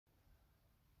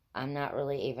I'm not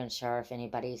really even sure if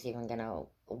anybody's even gonna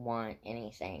want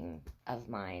anything of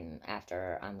mine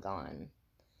after I'm gone.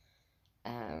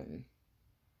 Um,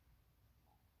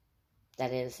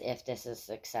 that is, if this is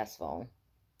successful.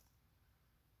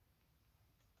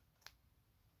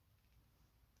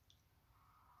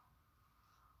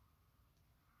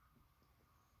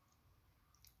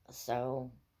 So,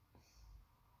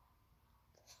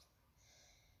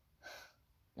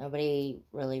 nobody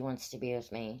really wants to be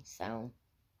with me, so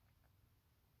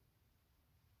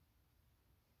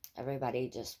everybody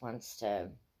just wants to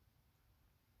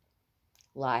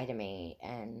lie to me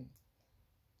and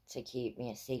to keep me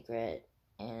a secret,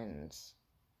 and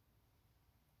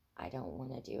I don't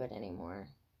want to do it anymore.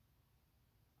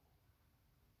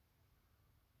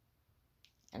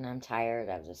 And I'm tired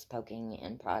of this poking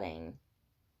and prodding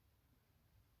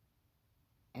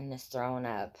and this throwing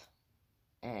up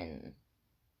and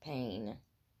pain.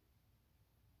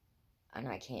 And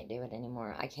I can't do it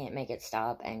anymore. I can't make it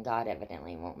stop, and God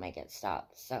evidently won't make it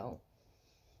stop. So,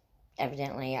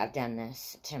 evidently I've done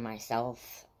this to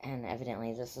myself, and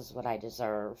evidently this is what I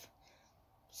deserve.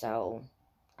 So,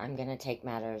 I'm going to take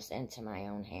matters into my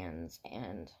own hands,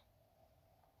 and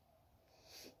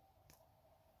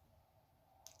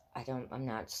I'm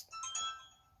not...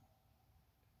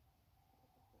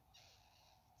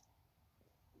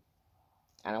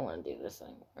 I don't want to do this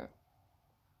anymore.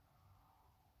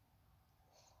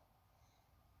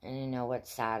 And you know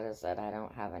what's sad is that I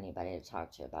don't have anybody to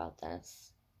talk to about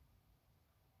this.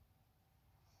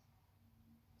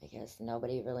 Because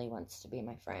nobody really wants to be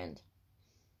my friend.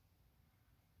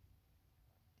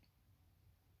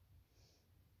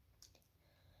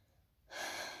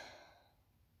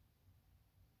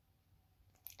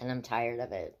 And I'm tired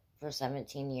of it. For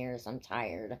 17 years, I'm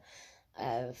tired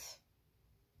of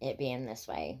it being this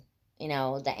way. You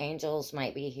know, the angels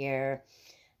might be here.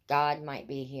 God might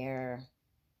be here.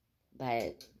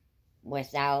 But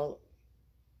without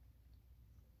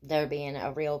there being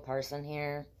a real person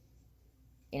here,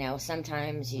 you know,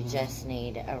 sometimes you just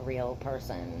need a real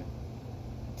person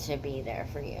to be there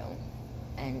for you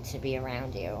and to be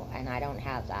around you. And I don't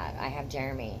have that. I have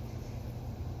Jeremy.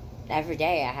 Every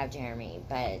day I have Jeremy,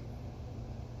 but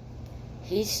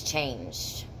he's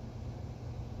changed.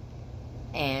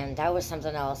 And that was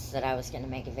something else that I was going to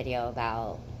make a video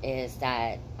about, is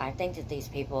that I think that these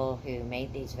people who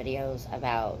made these videos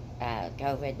about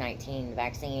COVID-19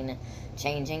 vaccine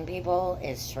changing people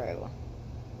is true.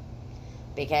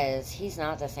 Because he's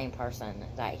not the same person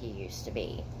that he used to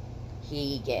be.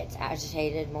 He gets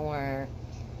agitated more.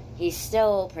 He's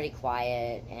still pretty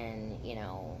quiet and, you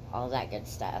know, all that good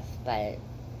stuff. But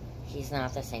he's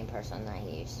not the same person that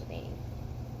he used to be.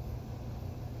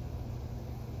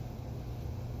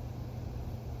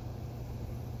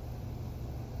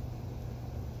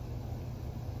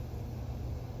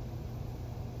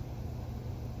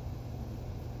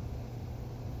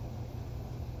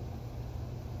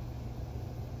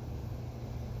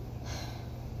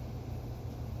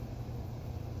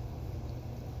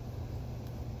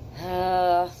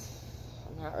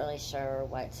 I'm not really sure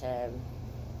what to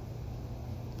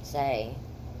say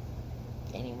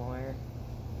anymore,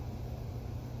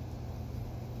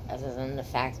 other than the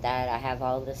fact that I have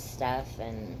all this stuff,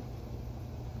 and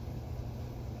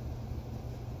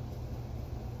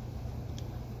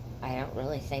I don't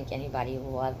really think anybody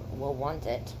will want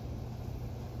it.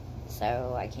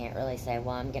 So I can't really say,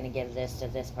 well, I'm going to give this to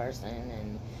this person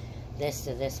and this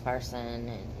to this person,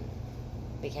 and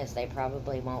because they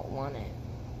probably won't want it.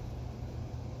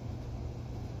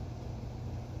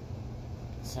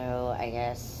 So I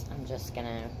guess I'm just going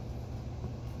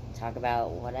to talk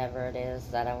about whatever it is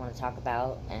that I want to talk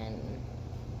about, and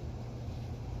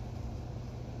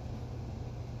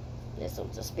this will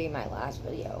just be my last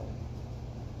video,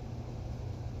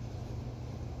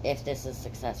 if this is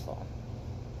successful.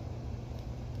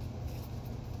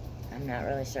 I'm not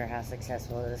really sure how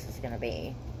successful this is going to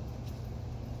be,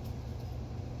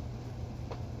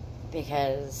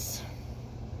 because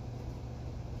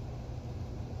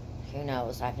who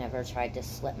knows? I've never tried to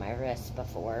slit my wrist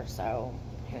before, so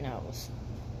who knows?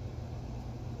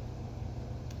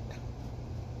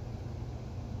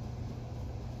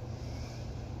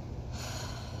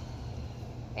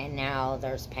 And now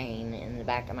there's pain in the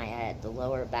back of my head, the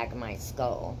lower back of my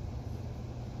skull.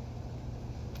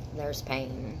 There's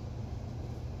pain.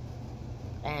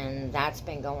 And that's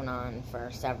been going on for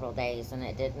several days, and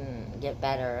it didn't get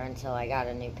better until I got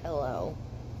a new pillow.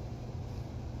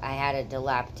 I had a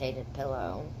dilapidated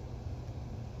pillow.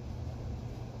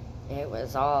 It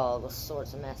was all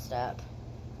sorts of messed up.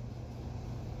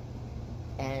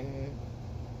 And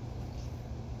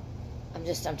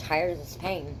I'm tired of this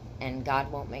pain, and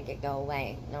God won't make it go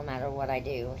away. No matter what I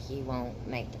do, He won't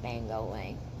make the pain go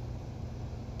away.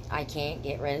 I can't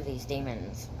get rid of these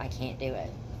demons. I can't do it.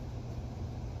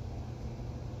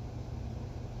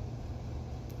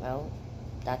 Well,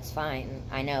 that's fine.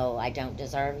 I know I don't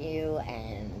deserve you,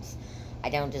 and I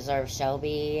don't deserve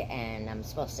Shelby, and I'm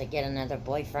supposed to get another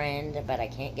boyfriend, but I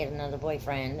can't get another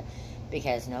boyfriend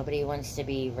because nobody wants to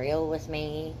be real with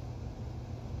me.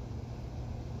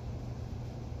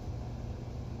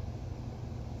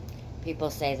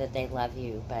 People say that they love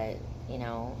you, but, you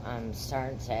know, I'm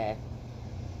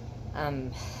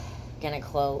gonna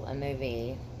quote a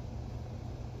movie.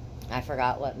 I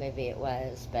forgot what movie it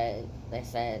was, but they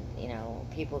said, you know,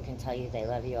 people can tell you they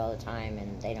love you all the time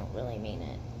and they don't really mean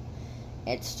it.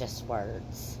 It's just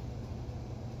words.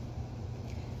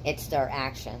 It's their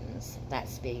actions that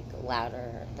speak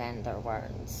louder than their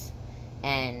words.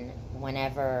 And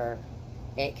whenever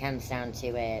it comes down to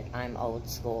it, I'm old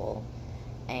school.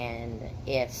 And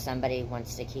if somebody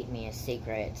wants to keep me a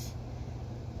secret,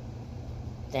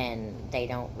 then they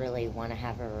don't really want to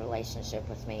have a relationship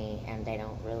with me, and they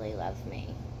don't really love me.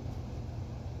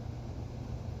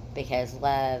 Because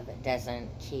love doesn't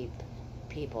keep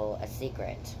people a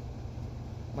secret.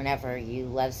 Whenever you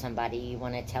love somebody, you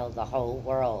want to tell the whole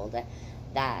world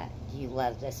that you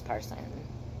love this person.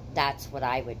 That's what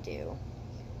I would do.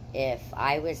 If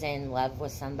I was in love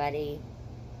with somebody,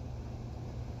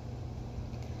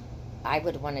 I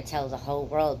would want to tell the whole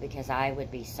world, because I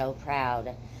would be so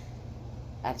proud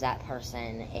of that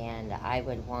person, and I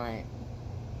would want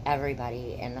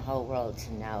everybody in the whole world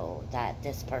to know that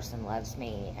this person loves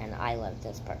me and I love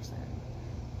this person.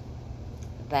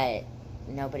 But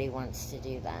nobody wants to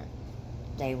do that.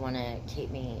 They want to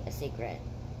keep me a secret.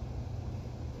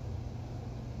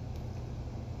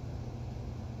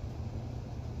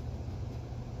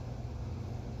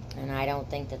 And I don't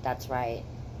think that that's right.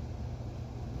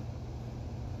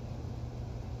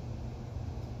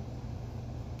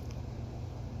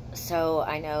 So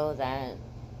I know that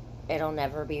it'll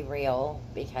never be real,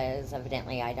 because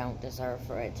evidently I don't deserve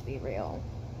for it to be real.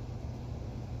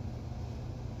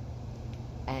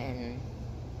 And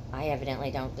I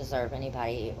evidently don't deserve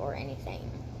anybody or anything.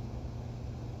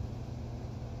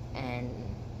 And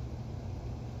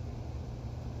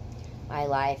my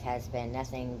life has been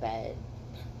nothing but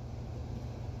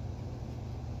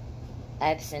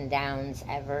ups and downs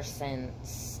ever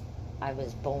since I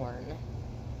was born.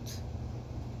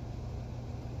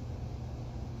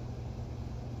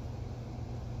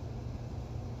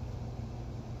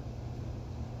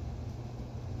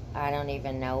 I don't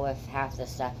even know if half the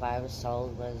stuff I was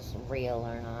told was real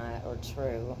or not, or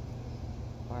true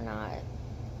or not,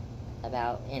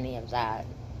 about any of that.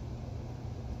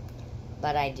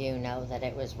 But I do know that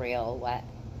it was real, what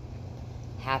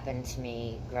happened to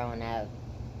me growing up,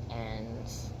 and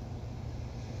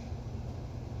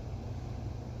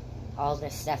all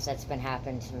this stuff that's been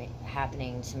happening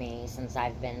to me since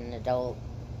I've been an adult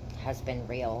has been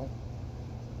real.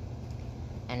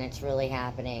 And it's really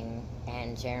happening,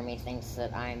 and Jeremy thinks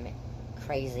that I'm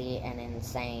crazy and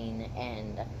insane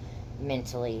and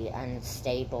mentally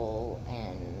unstable,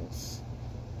 and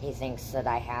he thinks that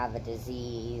I have a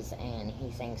disease, and he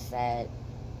thinks that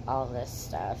all this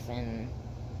stuff, and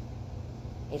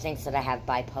he thinks that I have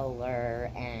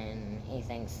bipolar, and he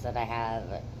thinks that I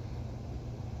have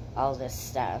all this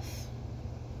stuff,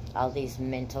 all these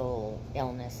mental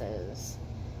illnesses,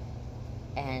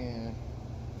 and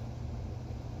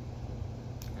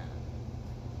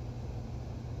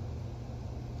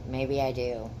maybe I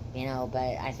do, you know,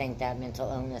 but I think that mental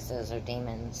illnesses are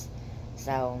demons.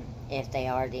 So, if they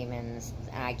are demons,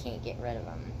 I can't get rid of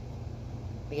them.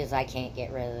 Because I can't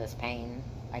get rid of this pain.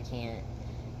 I can't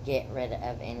get rid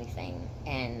of anything.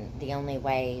 And the only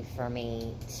way for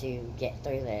me to get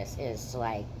through this is to,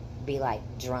 like, be, like,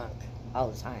 drunk all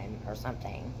the time or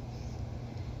something.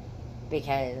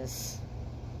 Because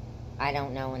I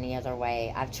don't know any other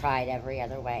way. I've tried every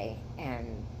other way,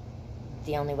 and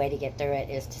the only way to get through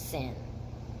it is to sin.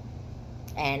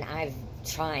 And I'm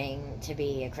trying to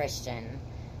be a Christian,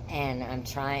 and I'm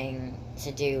trying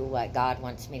to do what God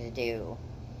wants me to do,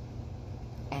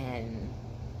 and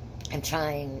I'm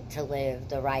trying to live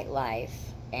the right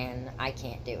life, and I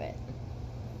can't do it.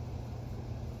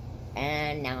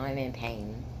 And now I'm in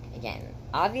pain again.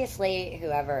 Obviously,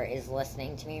 whoever is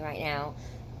listening to me right now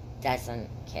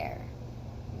doesn't care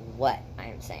what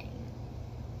I'm saying.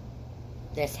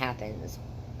 This happens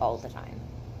all the time.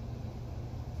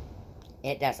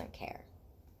 It doesn't care.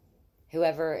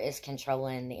 Whoever is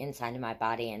controlling the inside of my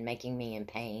body and making me in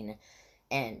pain,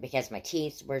 and because my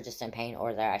teeth were just in pain,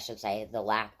 or I should say the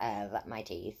lack of my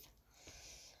teeth,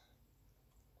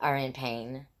 are in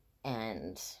pain,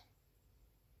 and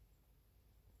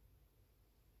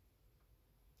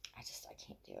I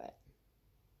can't do it.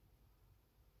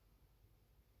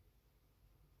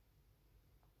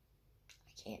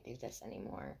 I can't do this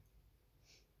anymore.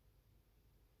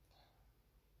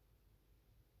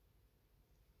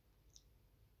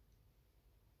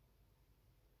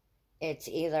 It's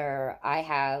either I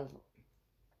have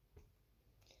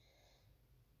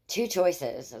two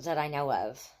choices that I know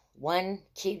of. One,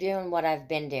 keep doing what I've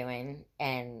been doing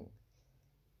and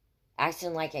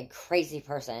acting like a crazy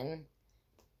person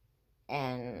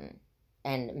and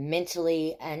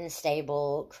mentally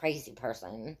unstable crazy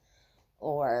person,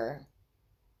 or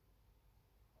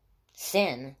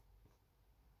sin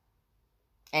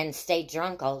and stay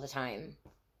drunk all the time.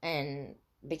 And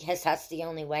because that's the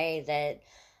only way that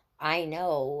I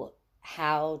know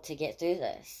how to get through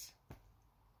this.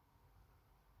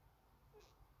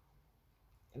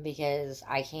 Because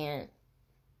I can't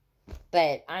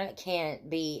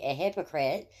be a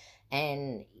hypocrite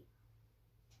and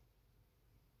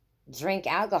drink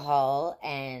alcohol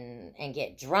and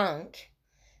get drunk.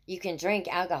 You can drink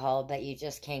alcohol, but you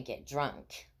just can't get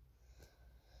drunk.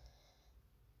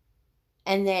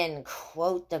 And then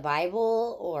quote the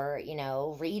Bible, or,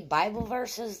 read Bible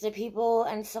verses to people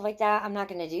and stuff like that. I'm not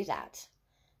going to do that.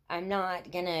 I'm not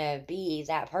going to be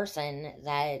that person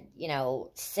that,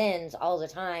 sins all the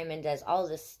time and does all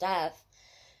this stuff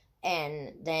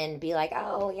and then be like,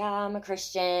 oh, yeah, I'm a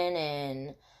Christian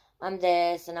and I'm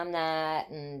this and I'm that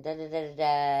and da da da da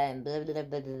da and blah blah blah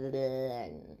blah blah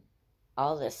and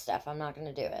all this stuff. I'm not going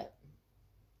to do it.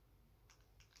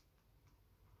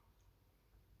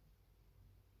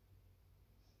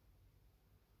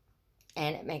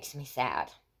 And it makes me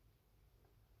sad.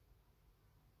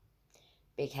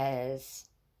 Because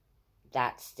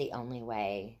that's the only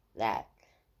way that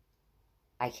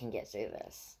I can get through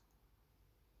this.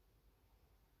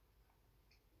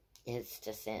 Is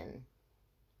to sin.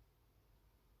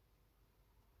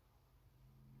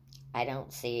 I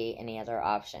don't see any other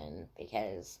option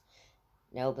because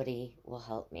nobody will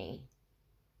help me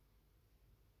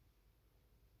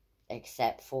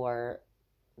except for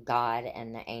God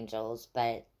and the angels,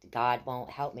 but God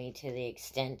won't help me to the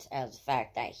extent of the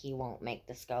fact that He won't make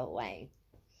this go away.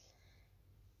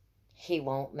 He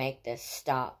won't make this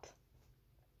stop.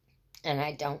 And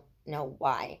I don't know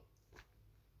why.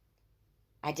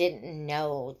 I didn't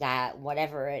know that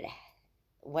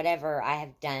whatever I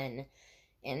have done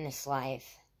in this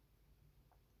life,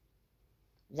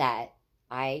 that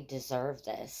I deserve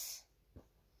this.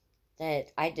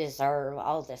 That I deserve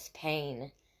all this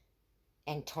pain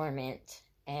and torment.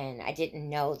 And I didn't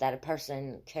know that a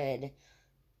person could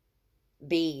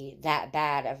be that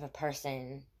bad of a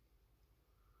person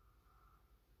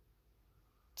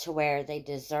to where they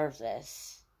deserve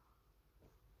this.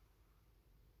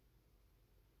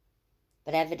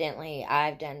 But evidently,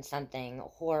 I've done something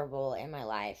horrible in my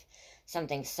life.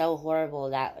 Something so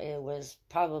horrible that it was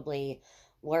probably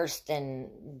worse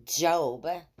than Job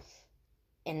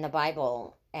in the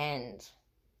Bible. And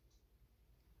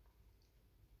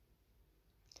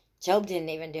Job didn't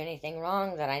even do anything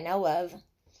wrong that I know of.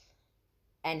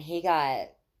 And he had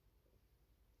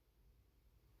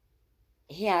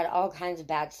all kinds of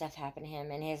bad stuff happen to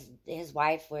him. And his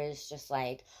wife was just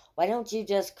like, why don't you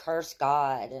just curse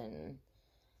God? And,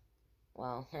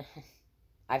 well,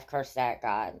 I've cursed that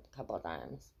God a couple of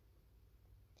times.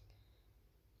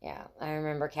 Yeah, I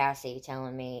remember Cassie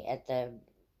telling me at the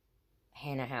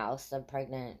Hannah House, the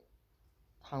pregnant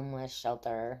homeless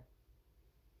shelter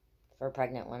for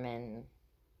pregnant women.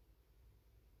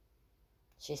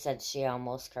 She said she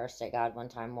almost cursed at God one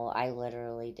time. Well, I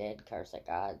literally did curse at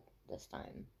God this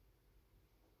time.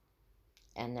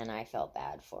 And then I felt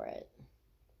bad for it.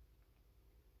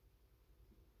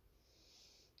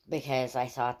 Because I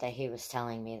thought that He was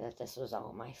telling me that this was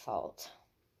all my fault.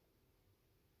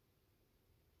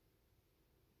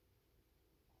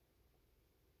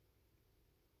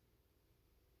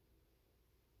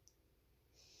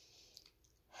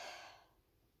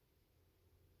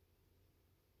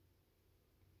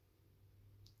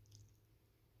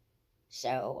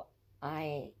 So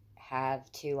I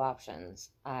have two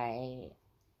options. And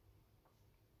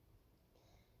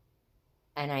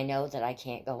I know that I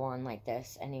can't go on like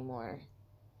this anymore.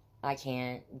 I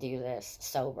can't do this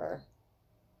sober.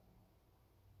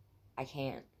 I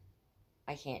can't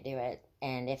do it.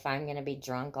 And if I'm going to be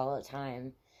drunk all the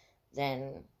time,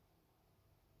 then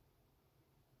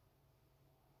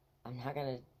I'm not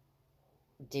going to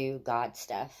do God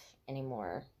stuff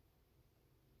anymore.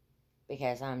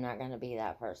 Because I'm not going to be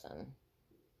that person.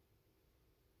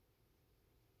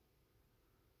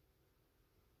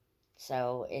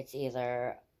 So it's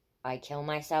either I kill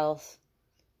myself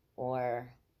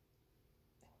or...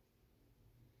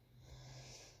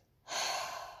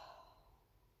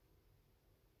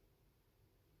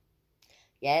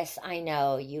 Yes, I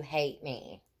know you hate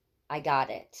me. I got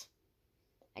it.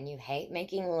 And you hate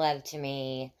making love to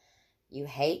me. You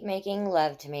hate making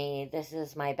love to me. This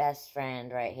is my best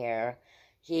friend right here.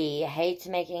 He hates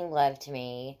making love to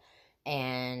me.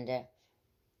 And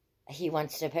he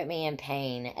wants to put me in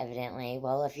pain, evidently.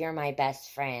 Well, if you're my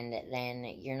best friend, then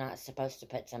you're not supposed to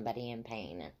put somebody in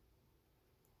pain.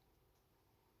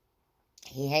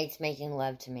 He hates making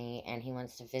love to me, and he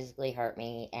wants to physically hurt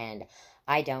me, and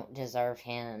I don't deserve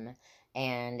him,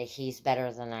 and he's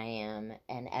better than I am,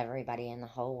 and everybody in the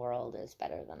whole world is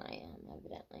better than I am,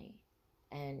 evidently.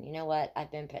 And you know what?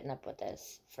 I've been putting up with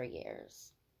this for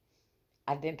years.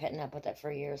 I've been putting up with it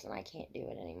for years, and I can't do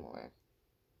it anymore.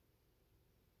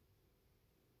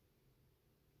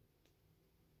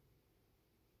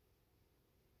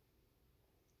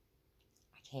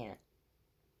 I can't.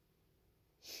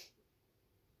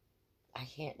 I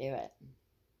can't do it.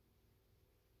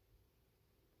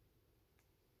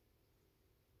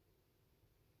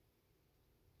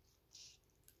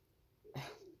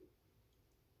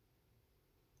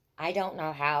 I don't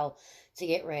know how to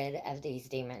get rid of these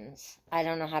demons. I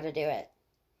don't know how to do it.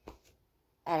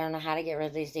 I don't know how to get rid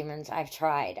of these demons. I've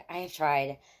tried. I have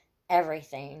tried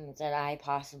everything that I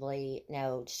possibly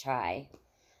know to try.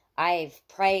 I've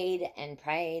prayed and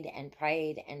prayed and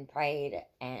prayed and prayed,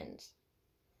 and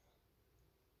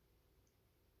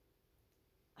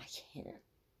I can't.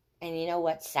 And you know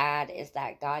what's sad is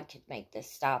that God could make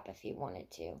this stop if he wanted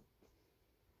to.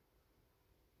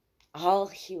 All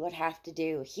he would have to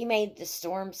do, he made the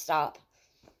storm stop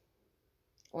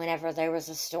whenever there was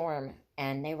a storm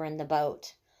and they were in the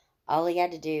boat. All he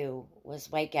had to do was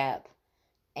wake up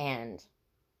and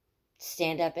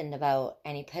stand up in the boat,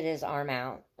 and he put his arm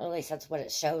out. Or at least that's what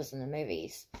it shows in the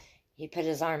movies. He put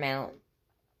his arm out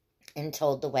and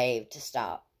told the wave to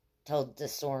stop, told the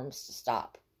storms to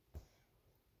stop.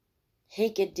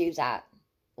 He could do that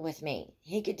with me.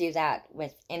 He could do that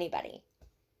with anybody.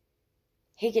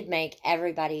 He could make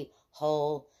everybody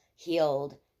whole,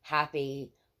 healed,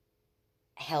 happy,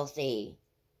 healthy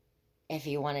if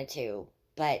he wanted to,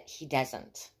 but he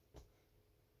doesn't.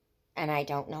 And I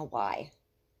don't know why.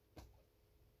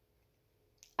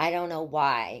 I don't know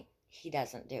why he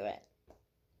doesn't do it.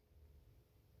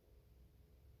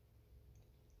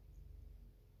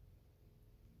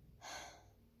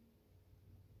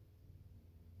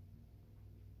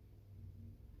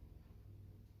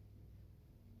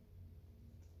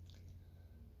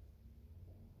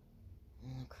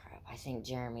 Oh, crap. I think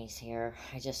Jeremy's here.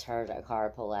 I just heard a car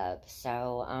pull up.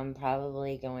 So I'm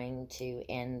probably going to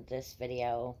end this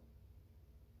video.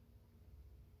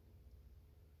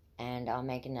 And I'll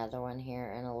make another one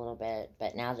here in a little bit.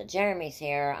 But now that Jeremy's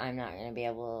here, I'm not going to be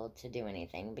able to do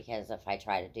anything. Because if I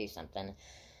try to do something,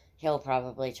 he'll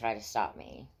probably try to stop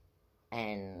me.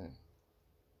 And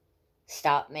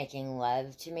stop making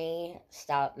love to me.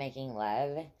 Stop making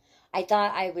love. I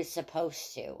thought I was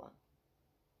supposed to.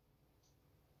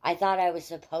 I thought I was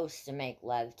supposed to make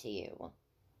love to you.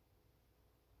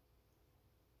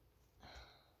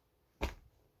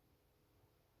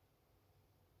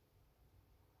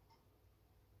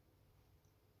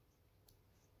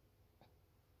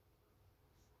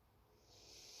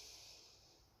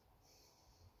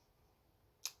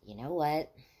 You know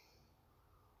what?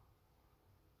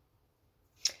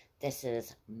 This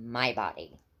is my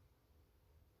body.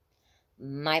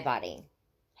 My body.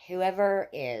 Whoever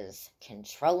is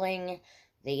controlling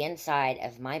the inside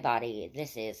of my body,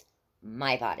 this is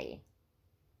my body.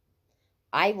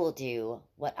 I will do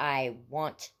what I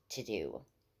want to do.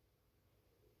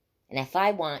 And if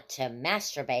I want to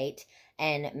masturbate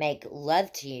and make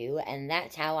love to you, and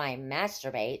that's how I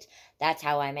masturbate, that's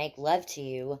how I make love to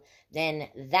you, then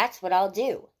that's what I'll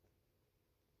do.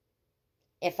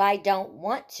 If I don't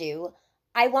want to,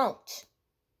 I won't.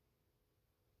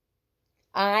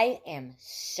 I am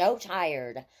so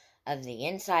tired of the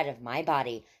inside of my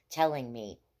body telling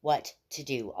me what to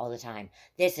do all the time.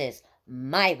 This is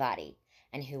my body.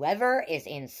 And whoever is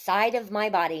inside of my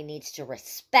body needs to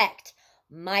respect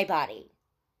my body.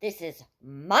 This is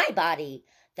my body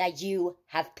that you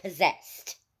have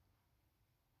possessed.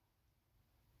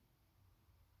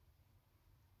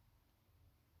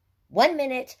 One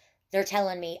minute, they're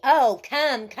telling me, oh,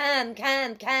 come.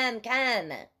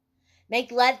 Make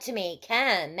love to me,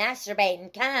 come, masturbate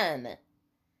and come.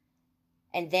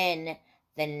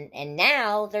 And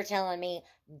now they're telling me,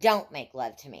 don't make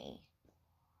love to me.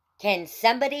 Can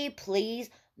somebody please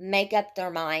make up their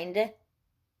mind?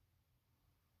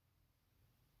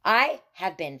 I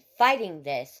have been fighting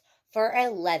this for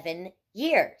 11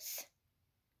 years.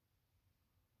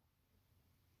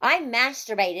 I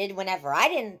masturbated whenever I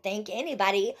didn't think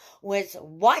anybody was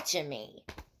watching me.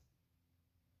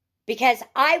 Because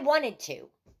I wanted to.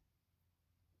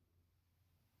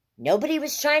 Nobody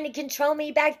was trying to control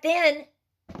me back then.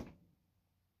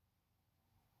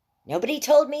 Nobody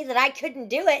told me that I couldn't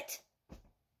do it.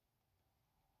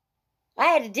 I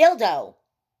had a dildo.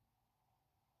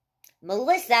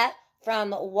 Melissa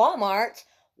from Walmart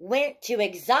went to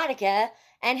Exotica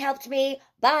and helped me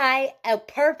buy a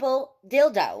purple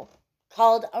dildo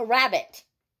called a rabbit.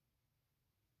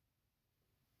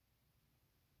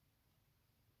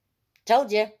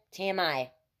 Told you, TMI.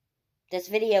 This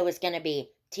video is going to be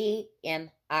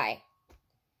TMI.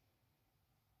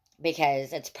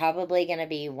 Because it's probably going to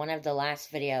be one of the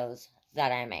last videos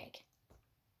that I make.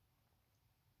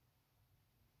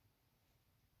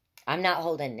 I'm not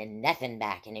holding nothing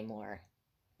back anymore.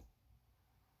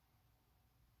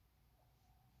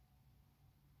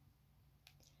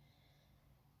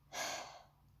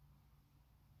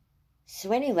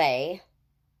 So anyway,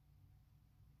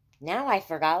 now I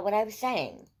forgot what I was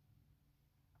saying.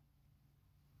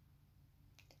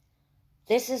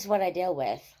 This is what I deal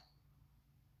with.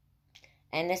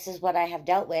 And this is what I have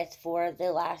dealt with for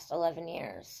the last 11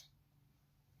 years.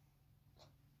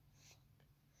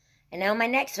 And now my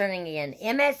neck's hurting again.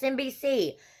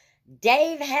 MSNBC,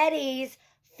 Dave Hetty's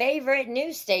favorite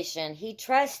news station. He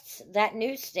trusts that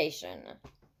news station.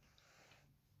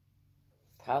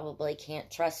 Probably can't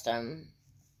trust him.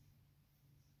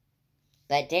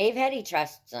 But Dave Hetty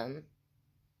trusts him.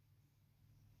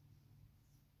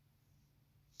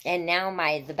 And now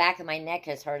the back of my neck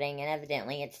is hurting, and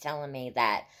evidently it's telling me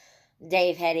that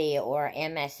Dave Hetty or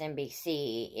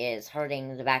MSNBC is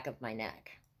hurting the back of my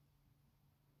neck.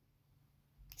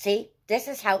 See, this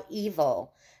is how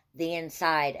evil the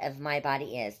inside of my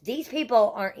body is. These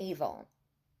people aren't evil.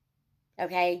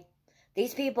 Okay?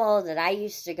 These people that I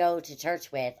used to go to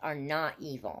church with are not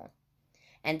evil.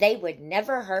 And they would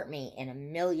never hurt me in a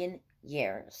million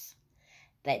years.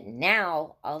 But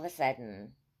now, all of a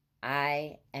sudden,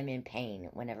 I am in pain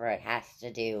whenever it has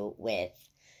to do with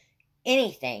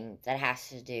anything that has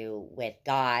to do with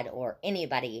God or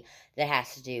anybody that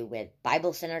has to do with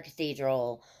Bible Center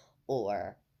Cathedral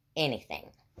or anything.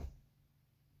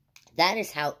 That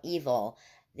is how evil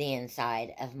the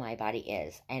inside of my body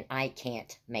is, and I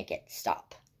can't make it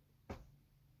stop.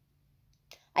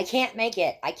 I can't make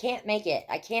it. I can't make it.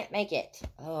 I can't make it.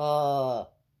 Oh.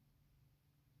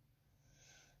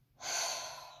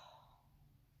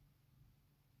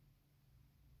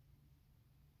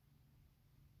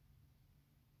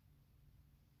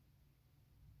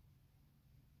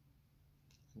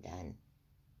 I'm done.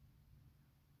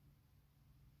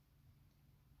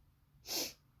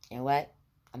 You know what?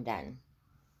 I'm done.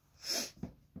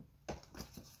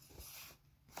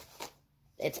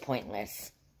 It's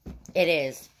pointless. It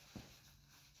is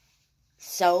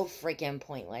so freaking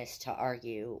pointless to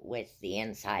argue with the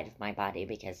inside of my body,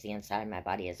 because the inside of my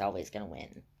body is always going to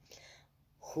win.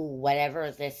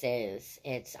 Whatever this is,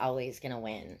 it's always going to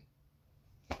win.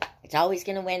 It's always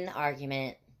going to win the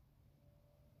argument.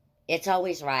 It's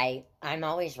always right. I'm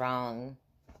always wrong.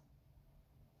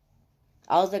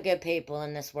 All the good people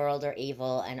in this world are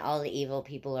evil, and all the evil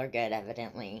people are good,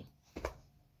 evidently.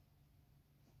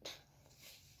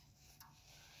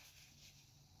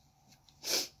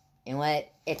 You know what?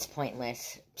 It's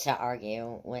pointless to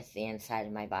argue with the inside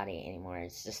of my body anymore.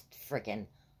 It's just freaking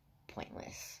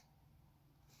pointless.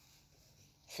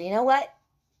 So you know what?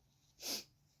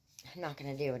 I'm not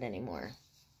going to do it anymore.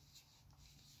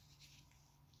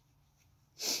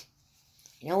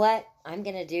 You know what? I'm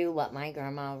going to do what my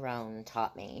grandma Roan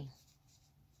taught me.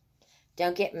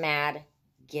 Don't get mad,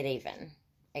 get even.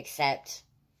 Except,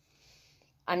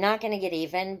 I'm not going to get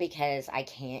even because I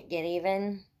can't get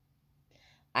even.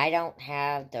 I don't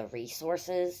have the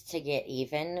resources to get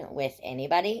even with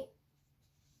anybody.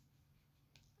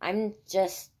 I'm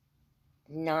just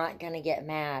not going to get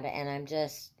mad, and I'm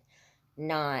just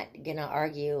not going to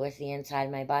argue with the inside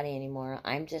of my body anymore.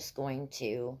 I'm just going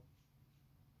to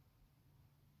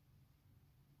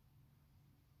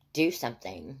do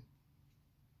something.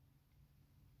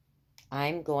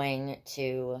 I'm going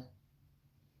to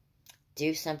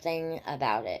do something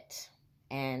about it.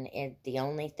 And if the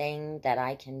only thing that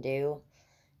I can do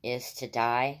is to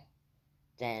die,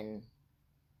 then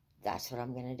that's what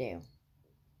I'm going to do.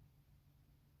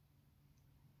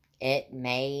 It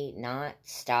may not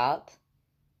stop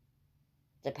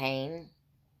the pain.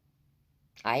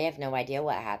 I have no idea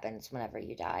what happens whenever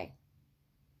you die.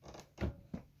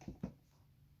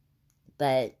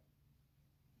 But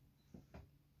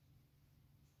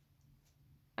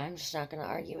I'm just not going to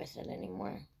argue with it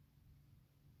anymore.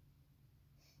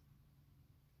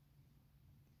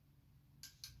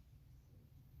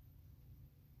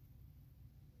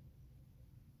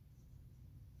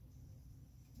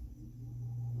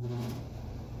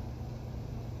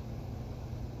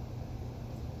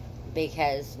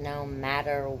 Because no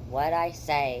matter what I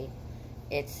say,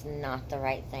 it's not the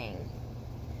right thing.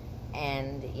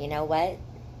 And you know what?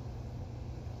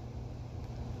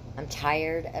 I'm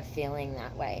tired of feeling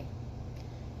that way.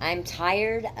 I'm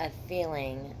tired of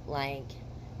feeling like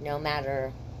no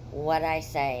matter what I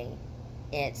say,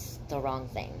 it's the wrong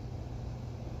thing.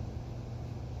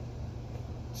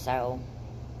 So,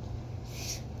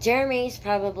 Jeremy's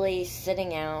probably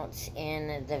sitting out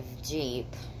in the Jeep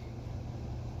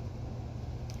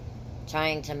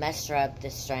trying to muster up the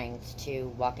strength to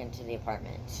walk into the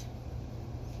apartment.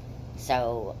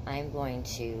 So, I'm going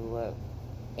to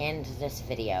end this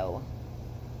video,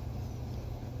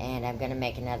 and I'm going to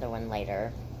make another one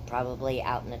later, probably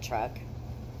out in the truck,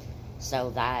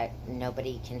 so that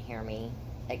nobody can hear me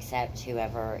except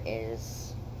whoever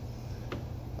is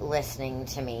listening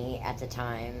to me at the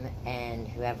time and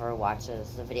whoever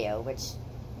watches the video, which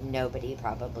nobody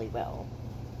probably will,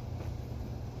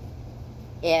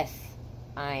 if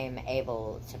I'm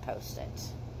able to post it.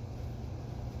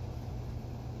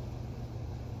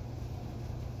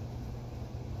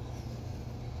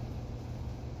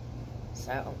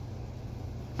 So,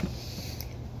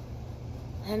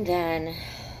 I'm done.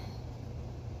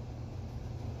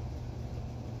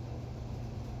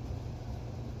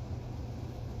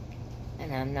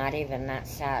 And I'm not even that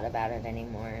sad about it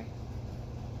anymore.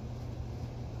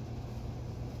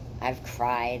 I've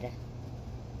cried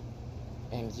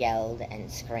and yelled and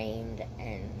screamed,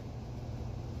 and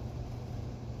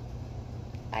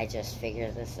I just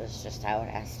figure this is just how it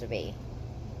has to be.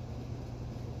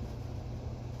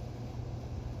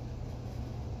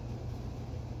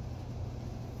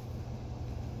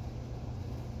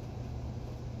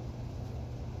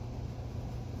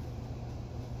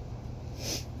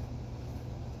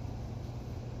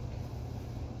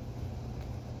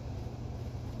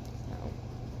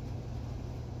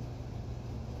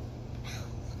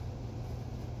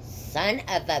 Son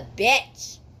of a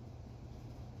bitch!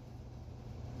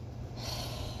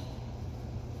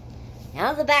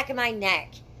 Now the back of my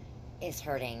neck is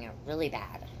hurting really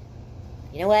bad.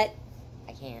 You know what?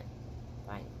 I can't.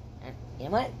 Fine. You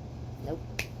know what? Nope.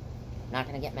 Not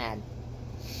gonna get mad.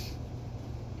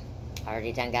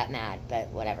 Already done got mad, but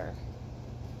whatever.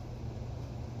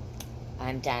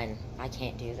 I'm done. I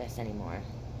can't do this anymore.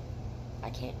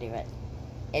 I can't do it.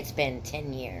 It's been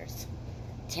 10 years.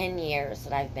 10 years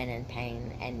that I've been in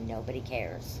pain and nobody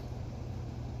cares.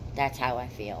 That's how I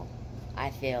feel. I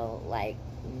feel like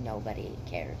nobody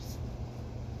cares.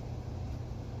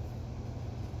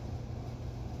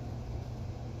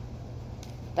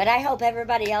 But I hope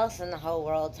everybody else in the whole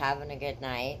world's having a good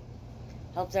night.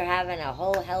 Hope they're having a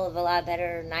whole hell of a lot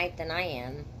better night than I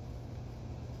am.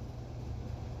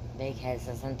 Because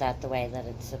isn't that the way that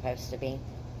it's supposed to be?